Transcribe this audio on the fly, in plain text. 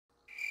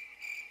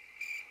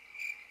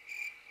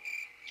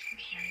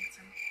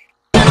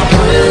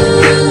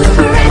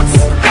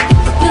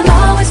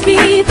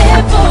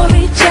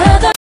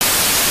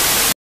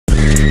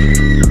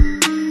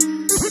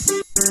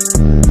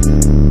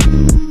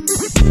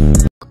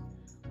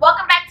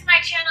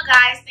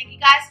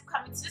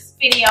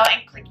video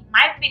and clicking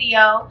my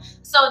video.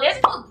 So there's a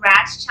new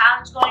Bratz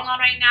challenge going on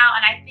right now,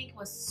 and I think it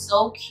was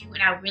so cute,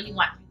 and I really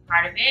want to be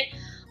part of it.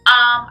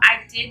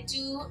 I did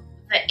do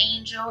the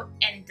angel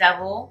and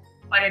devil,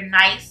 or the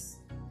nice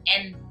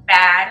and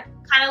bad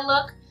kind of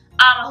look.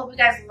 I hope you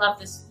guys love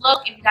this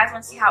look. If you guys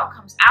want to see how it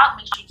comes out,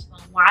 make sure you keep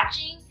on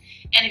watching.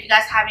 And if you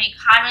guys have any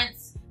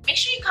comments, make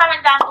sure you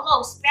comment down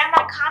below. Spam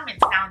my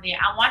comments down there.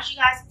 I want you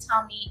guys to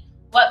tell me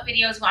what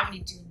videos you want me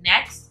to do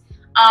next.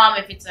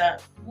 If it's a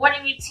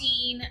morning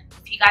routine,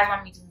 if you guys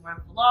want me to do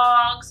more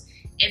vlogs,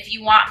 if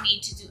you want me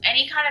to do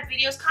any kind of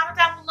videos, comment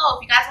down below.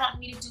 If you guys want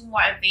me to do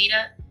more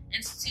Aveda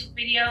Institute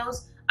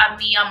videos of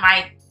me on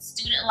my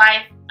student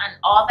life and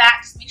all that,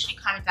 just make sure you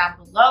comment down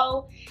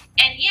below.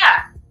 And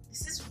yeah,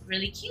 this is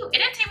really cute. It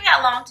didn't take me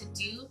that long to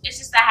do. It's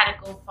just that I had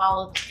to go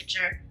follow the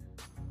picture,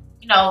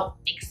 you know,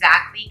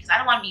 exactly, because I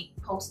don't want to be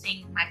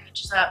posting my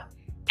pictures up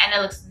and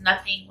it looks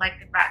nothing like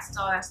the Bratz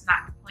doll. That's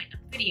not the point of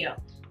the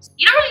video.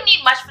 You don't really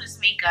need much for this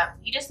makeup.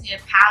 You just need a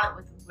palette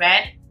with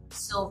red,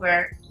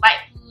 silver, light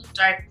blue,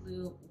 dark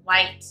blue,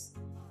 white,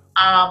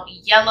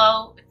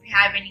 yellow if you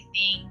have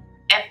anything,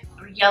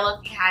 yellow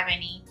if you have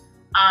any,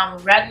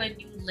 regular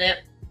nude lip,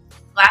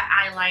 black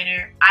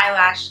eyeliner,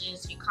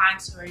 eyelashes, your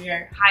contour,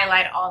 your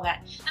highlight, all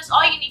that. That's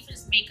all you need for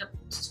this makeup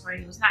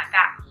tutorial. It's not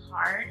that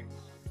hard,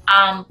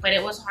 but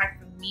it was hard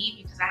for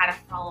me because I had to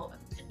follow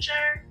a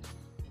picture,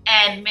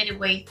 and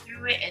midway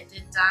through it, it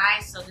did die.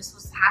 So this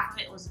was half of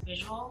it was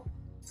visual.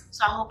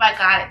 So I hope I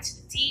got it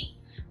to the T.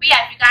 But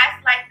yeah, if you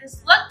guys like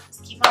this look,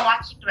 just keep on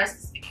watching the rest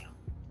of this video.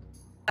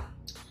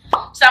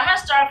 So I'm gonna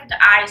start off with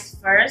the eyes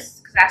first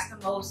because that's the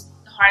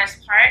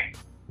hardest part.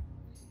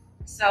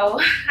 So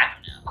I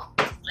don't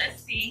know.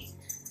 Let's see.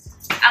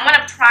 I'm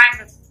gonna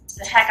prime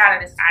the heck out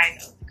of this eye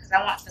though because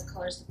I want the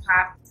colors to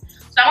pop.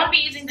 So I'm gonna be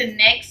using the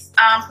NYX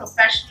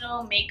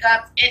Professional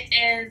Makeup. It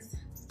is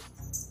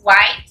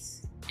white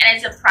and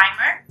it's a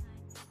primer.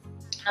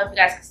 I don't know if you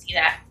guys can see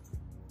that.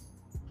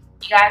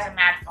 You guys are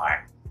mad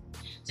far.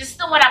 This is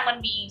the one I'm going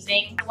to be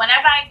using.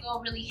 Whenever I go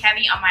really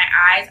heavy on my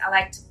eyes, I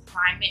like to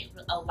prime it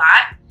a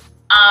lot.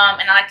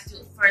 And I like to do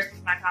it first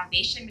with my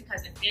foundation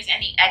because if there's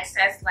any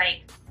excess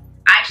like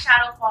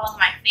eyeshadow fall on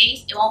my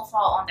face, it won't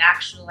fall on the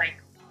actual like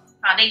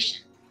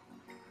foundation.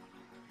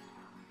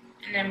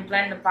 And then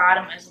blend the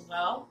bottom as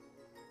well,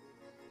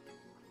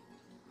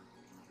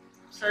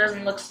 so it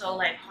doesn't look so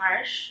like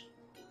harsh.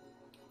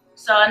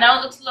 So I know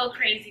it looks a little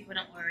crazy, but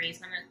don't worry,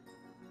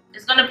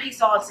 it's gonna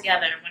piece all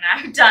together when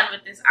I'm done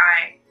with this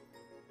eye.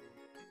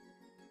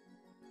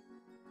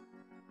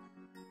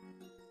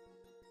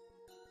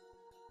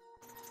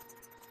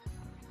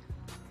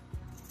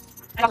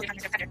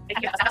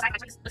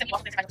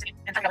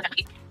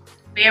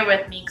 Bear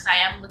with me because I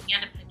am looking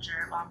at a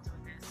picture while I'm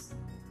doing this.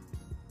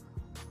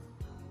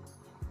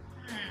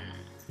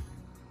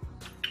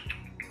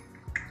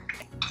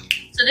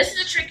 So this is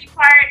the tricky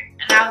part,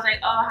 and I was like,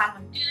 oh, how am I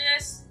gonna do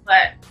this?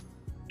 But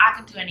I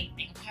can do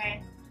anything,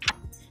 okay?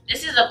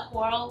 This is a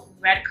coral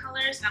red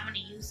color, so I'm going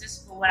to use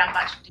this for what I'm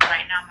about to do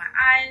right now on my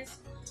eyes.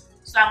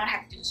 So I'm going to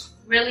have to do this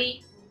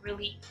really,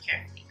 really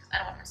carefully because I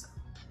don't want to mess up.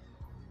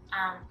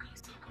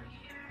 Please look over here.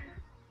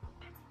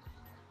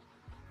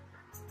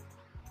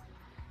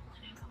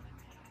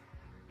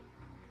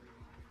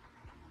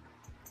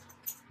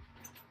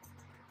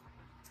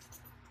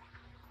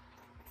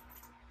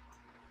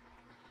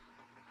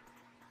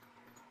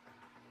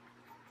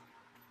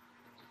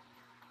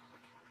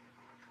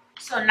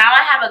 So now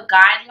I have a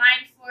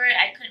guideline for it.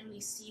 I couldn't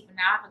really see, but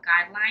now I have a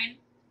guideline.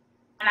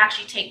 I'm gonna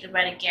actually take the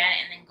red again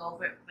and then go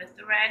over it with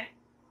the red.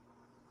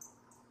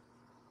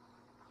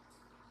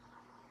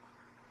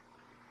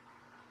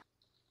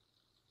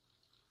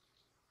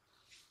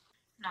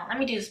 No, let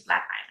me do this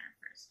black eyeliner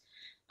first.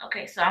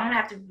 Okay, so I'm gonna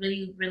have to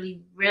really,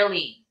 really,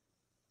 really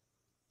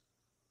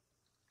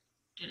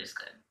do this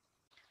good.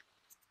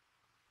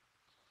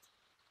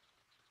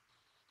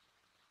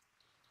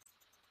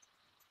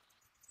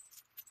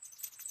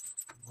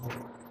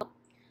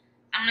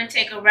 I'm going to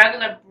take a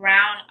regular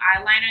brown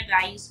eyeliner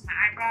that I use for my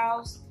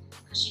eyebrows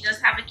because she does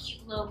have a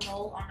cute little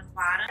mole on the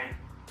bottom.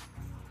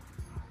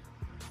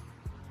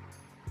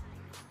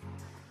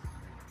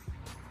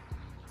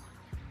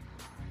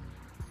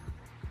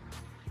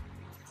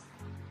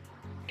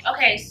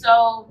 Okay,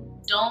 so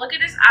don't look at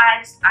this eye.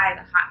 This eye is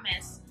a hot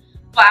mess.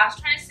 But I was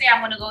trying to say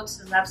I'm going to go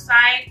to the left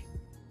side.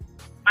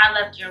 My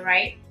left, your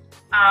right.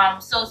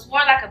 So it's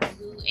more like a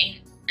blue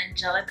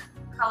angelic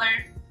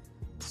color.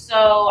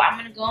 So I'm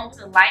going to go in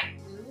with a light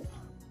blue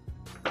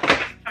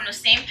from the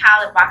same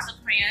palette, box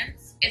of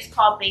crayons. It's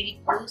called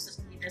Baby Blue, so it's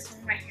going to be this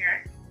one right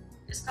here.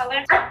 This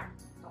color.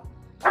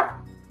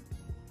 I'm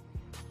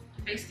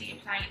basically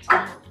applying it to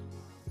my lip.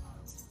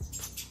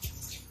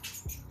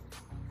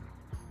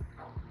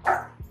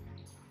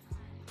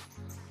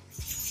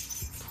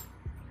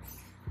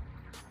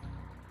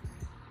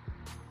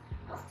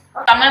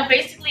 I'm going to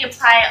basically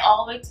apply it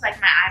all the way to like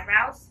my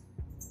eyebrows.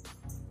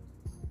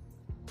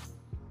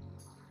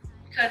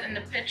 Because in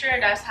the picture,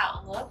 that's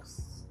how it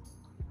looks.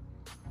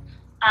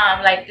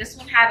 Like this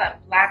one has a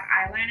black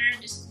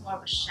eyeliner. This is more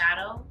of a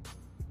shadow.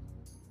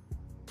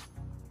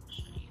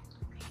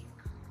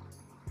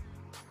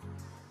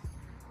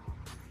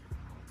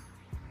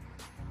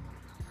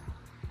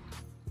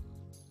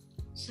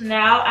 So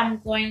now I'm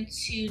going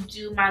to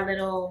do my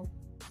little,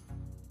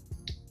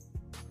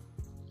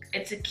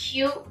 it's a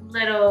cute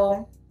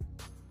little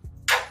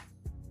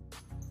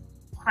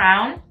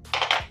crown.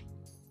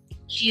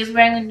 She is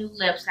wearing a new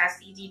lip, so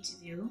that's easy to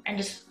do. And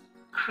just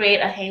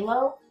create a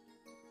halo.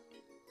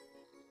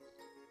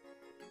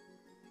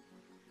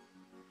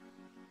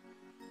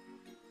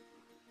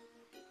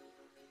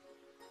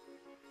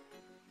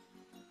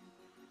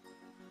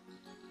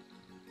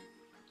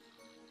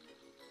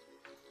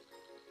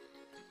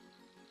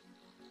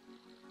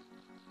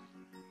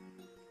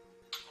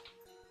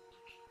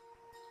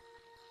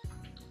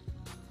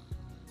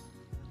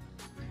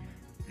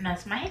 And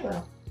that's my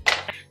halo.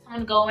 I'm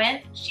gonna go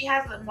in. She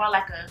has more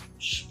like a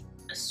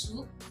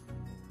swoop,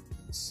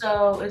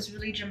 so it's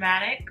really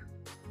dramatic.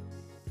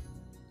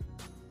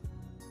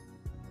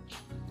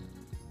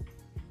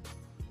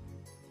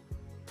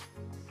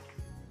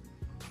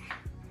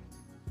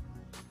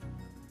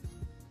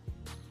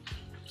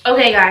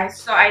 Okay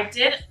guys, so I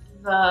did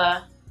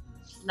the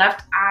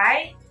left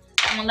eye.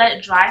 I'm gonna let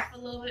it dry for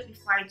a little bit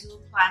before I do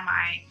apply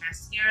my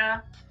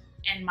mascara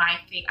and my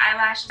fake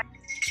eyelashes.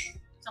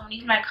 So I'm gonna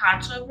use my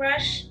contour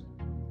brush.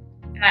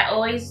 And I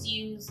always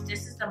use,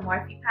 this is the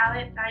Morphe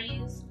palette that I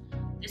use.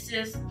 This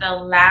is the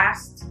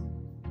last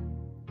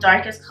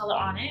darkest color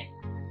on it.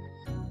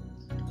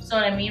 So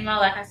in the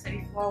meanwhile, like I said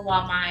before,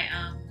 while my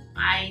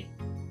eye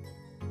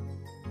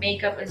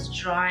makeup is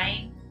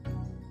drying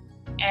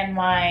and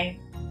my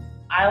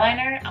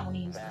eyeliner, I'm gonna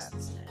use this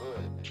instead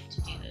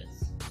to do this.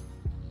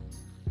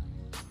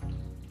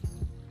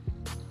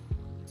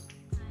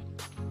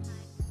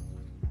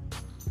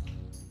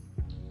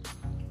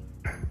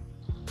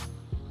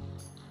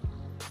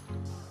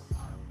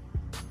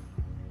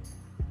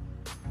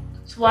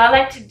 So what I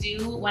like to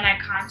do when I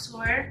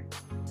contour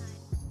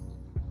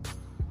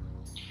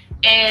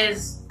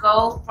is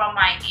go from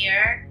my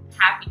ear,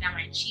 halfway down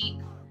my cheek,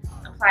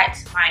 apply it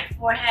to my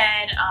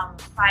forehead,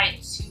 apply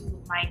it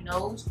to my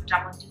nose, which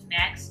I'm going to do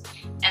next,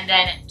 and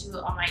then do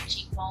it on my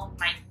cheekbone,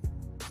 right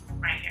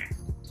here.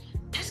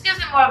 This gives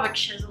it more of a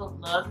chiseled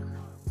look,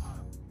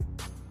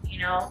 you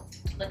know,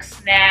 look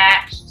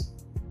snatched,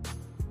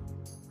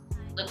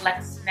 look like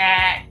a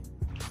snack.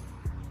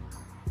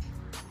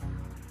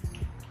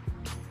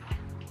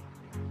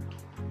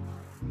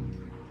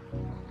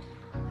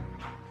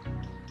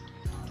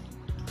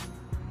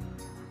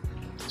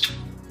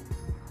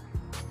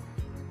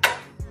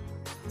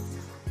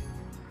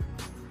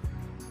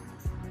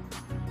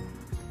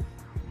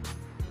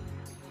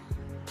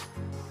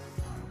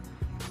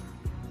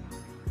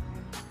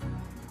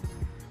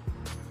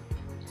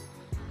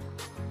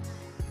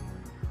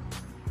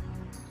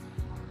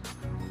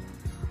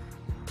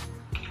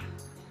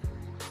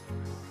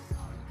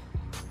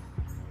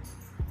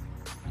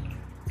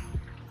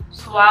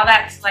 So while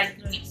that's like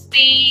doing its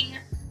thing,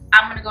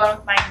 I'm gonna go in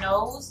with my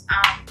nose.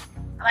 I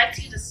like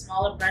to use a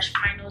smaller brush for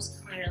my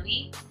nose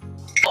clearly.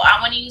 So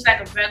I'm gonna use like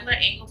a regular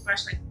angle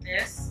brush like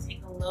this.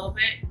 Take a little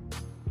bit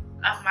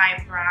of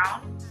my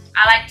brown.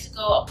 I like to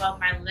go above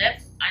my lip,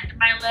 under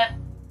my lip.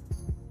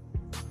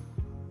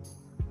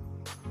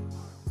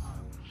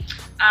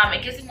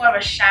 It gives me more of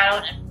a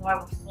shadow and more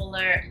of a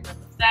fuller lip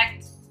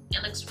effect.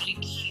 It looks really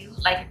cute.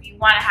 Like if you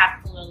want to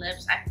have fuller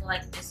lips, I feel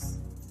like this.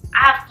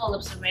 I have full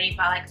lips already,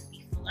 but I like to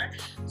be fuller.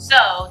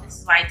 So this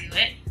is why I do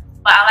it.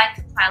 But I like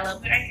to apply a little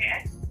bit right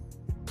here.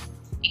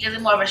 It gives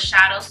it more of a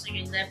shadow, so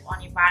your lip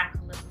on your bottom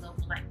can look a little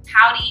bit like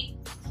pouty.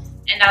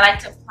 And I like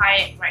to apply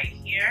it right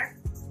here.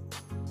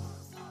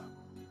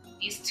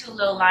 These two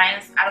little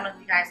lines. I don't know if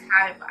you guys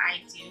have it, but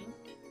I do.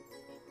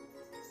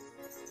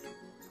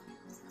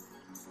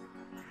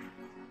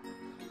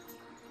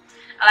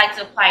 I like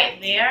to apply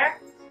it there,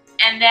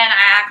 and then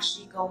I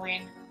actually go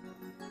in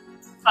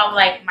from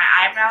like my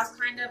eyebrows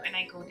kind of, and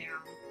I go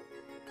down.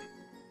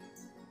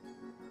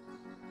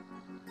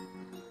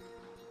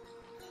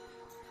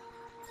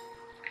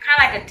 I kind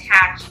of like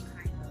attach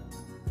kind of.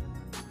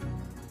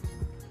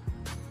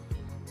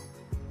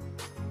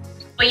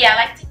 But yeah, I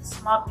like to take a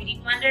small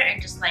beauty blender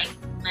and just like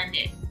blend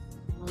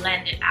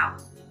it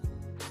out.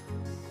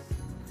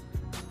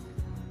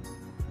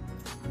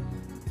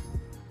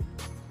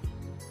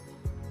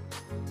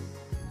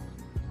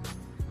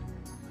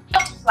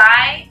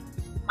 Apply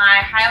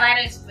my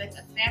highlighters with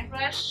a fan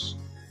brush.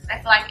 I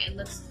feel like it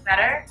looks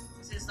better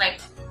because it's like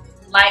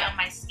light on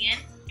my skin.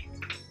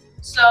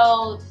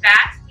 So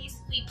that's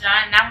basically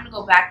done. Now I'm gonna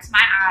go back to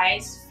my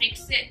eyes,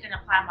 fix it, then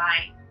apply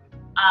my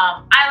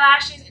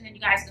eyelashes, and then you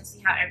guys can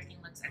see how everything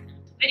looks at the end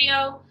of the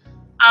video.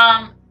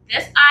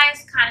 This eye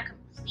is kind of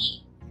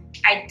complete.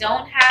 I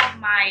don't have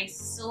my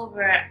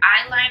silver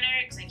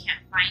eyeliner because I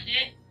can't find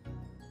it,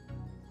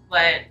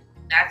 but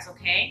that's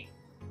okay.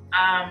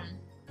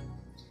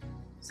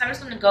 So I'm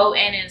just going to go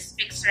in and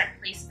fix certain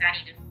places that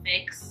I need to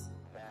fix.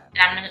 And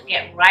I'm going to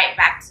get right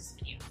back to this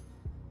video.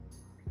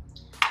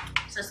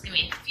 So just give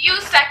me a few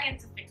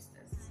seconds to fix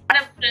this. I'm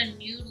going to put a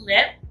new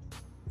lip.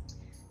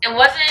 It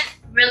wasn't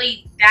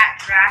really that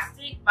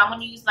drastic, but I'm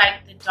going to use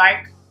like the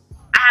dark.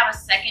 I have a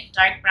second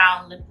dark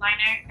brown lip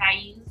liner that I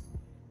use.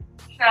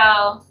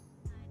 So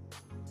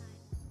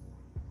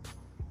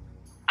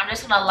I'm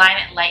just gonna line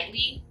it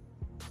lightly.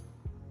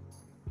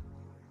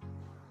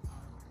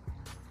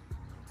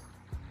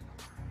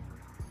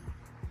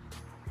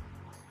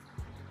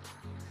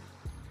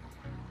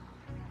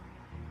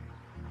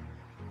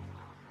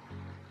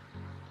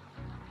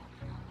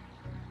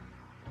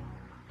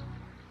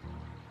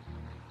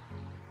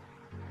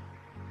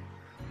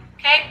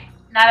 Okay,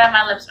 now that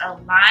my lips are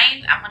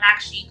lined, I'm gonna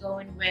actually go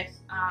in with,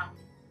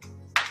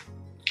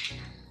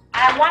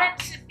 I want it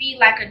to be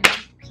like a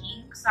nude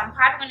pink, so I'm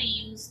probably gonna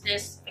use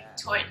this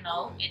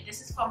no, this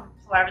is from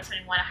Forever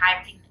 21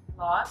 High Pink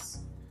Gloss,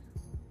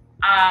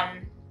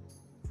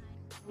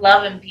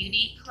 Love and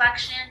Beauty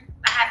collection.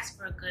 I had this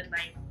for a good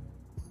like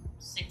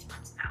 6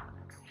 months now.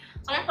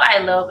 So I'm gonna apply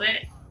a little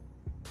bit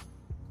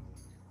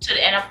to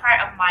the inner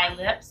part of my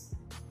lips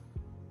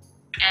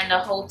and the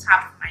whole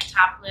top of my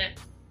top lip,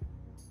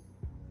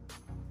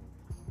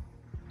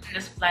 and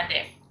just blend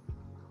it.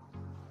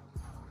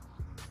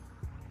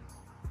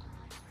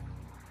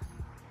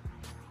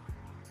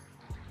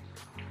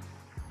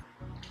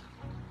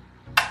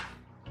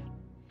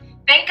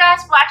 Thank you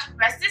guys for watching the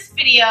rest of this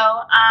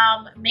video.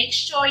 Make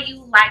sure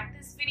you like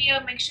this video.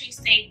 Make sure you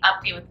stay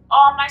updated with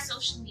all my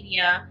social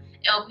media.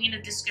 It will be in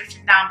the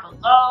description down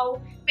below.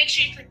 Make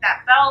sure you click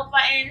that bell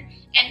button.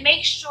 And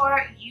make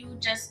sure you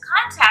just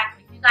contact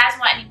me. If you guys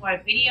want any more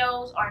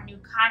videos or new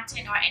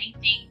content or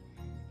anything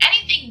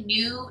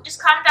new,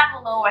 just comment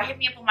down below or hit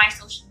me up on my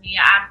social media.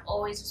 I'm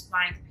always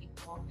responding to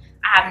people.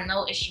 I have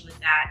no issue with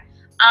that.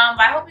 But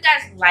I hope you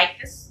guys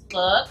like this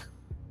look.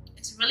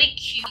 It's really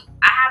cute.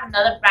 I have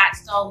another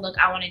Bratz doll look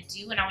I want to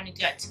do, and I want to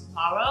do it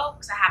tomorrow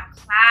because I have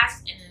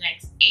class in the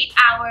next 8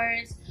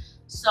 hours.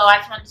 So I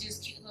just want to do this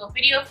cute little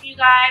video for you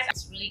guys.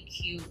 It's really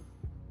cute.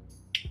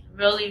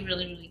 Really,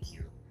 really, really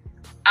cute.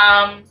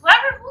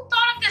 Who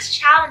thought of this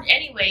challenge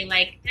anyway?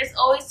 Like, there's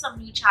always some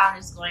new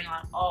challenges going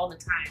on all the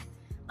time.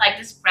 Like,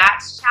 this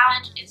Bratz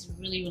challenge is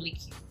really, really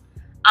cute.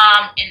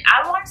 And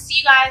I want to see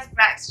you guys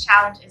Bratz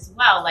challenge as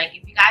well. Like,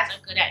 if you guys are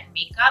good at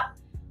makeup,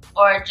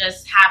 or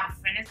just have a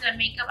friend that's good at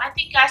makeup, I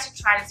think you guys should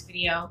try this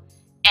video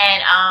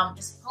and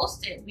just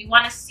post it. We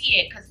want to see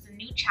it because it's a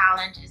new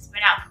challenge. It's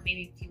been out for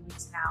maybe a few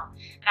weeks now,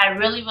 and I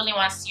really, really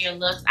want to see your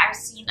looks. I've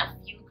seen a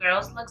few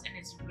girls' looks, and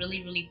it's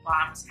really, really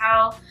bomb as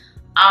hell.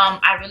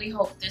 I really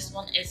hope this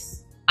one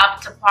is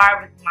up to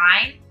par with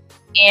mine,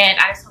 and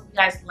I just hope you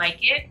guys like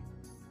it.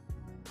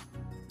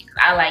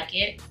 I like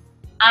it.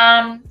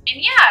 And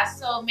yeah,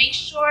 so make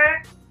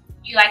sure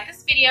you like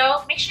this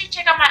video. Make sure you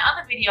check out my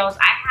other videos.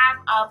 I have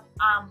up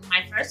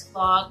my first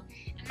vlog.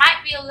 It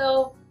might be a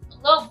little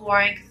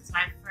boring because it's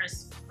my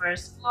first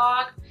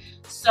vlog.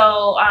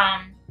 So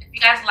if you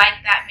guys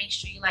like that, make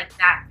sure you like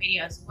that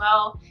video as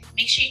well.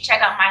 Make sure you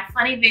check out my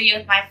funny video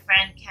with my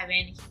friend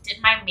Kevin. He did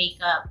my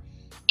makeup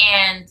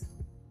and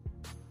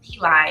he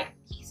lied.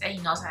 He said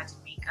he knows how to do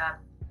makeup.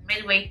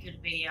 Midway through the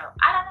video,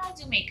 I don't know how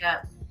to do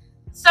makeup.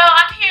 So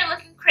I'm here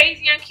looking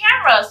crazy on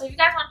camera. So if you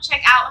guys want to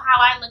check out how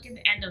I look at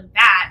the end of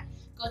that,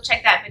 go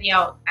check that video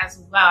out as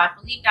well. I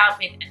believe that'll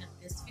be at the end of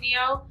this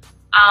video.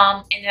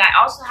 And then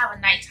I also have a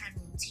nighttime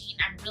routine.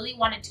 I really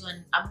want to do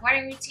a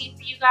morning routine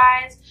for you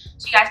guys,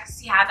 so you guys can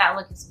see how that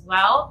looks as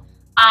well.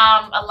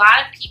 A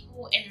lot of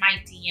people in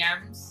my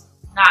DMs,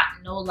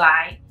 no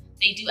lie,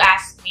 they do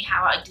ask me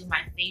how I do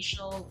my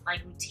facial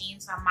routine.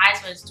 So I might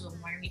as well just do a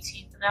morning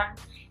routine for them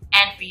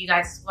and for you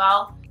guys as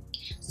well.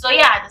 So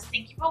yeah, just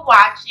thank you for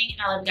watching,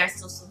 and I love you guys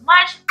so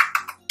much.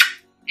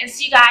 And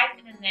see you guys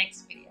in the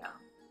next video.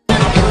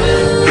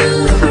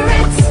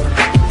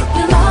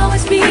 We'll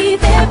always be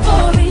there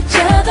for each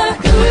other.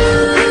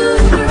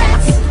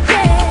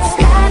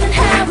 Style and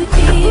how we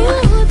feel.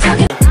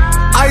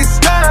 I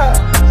style,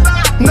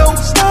 no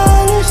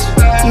stylish,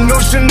 no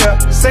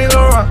Chanel, Saint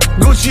Laurent,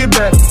 Gucci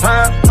bag.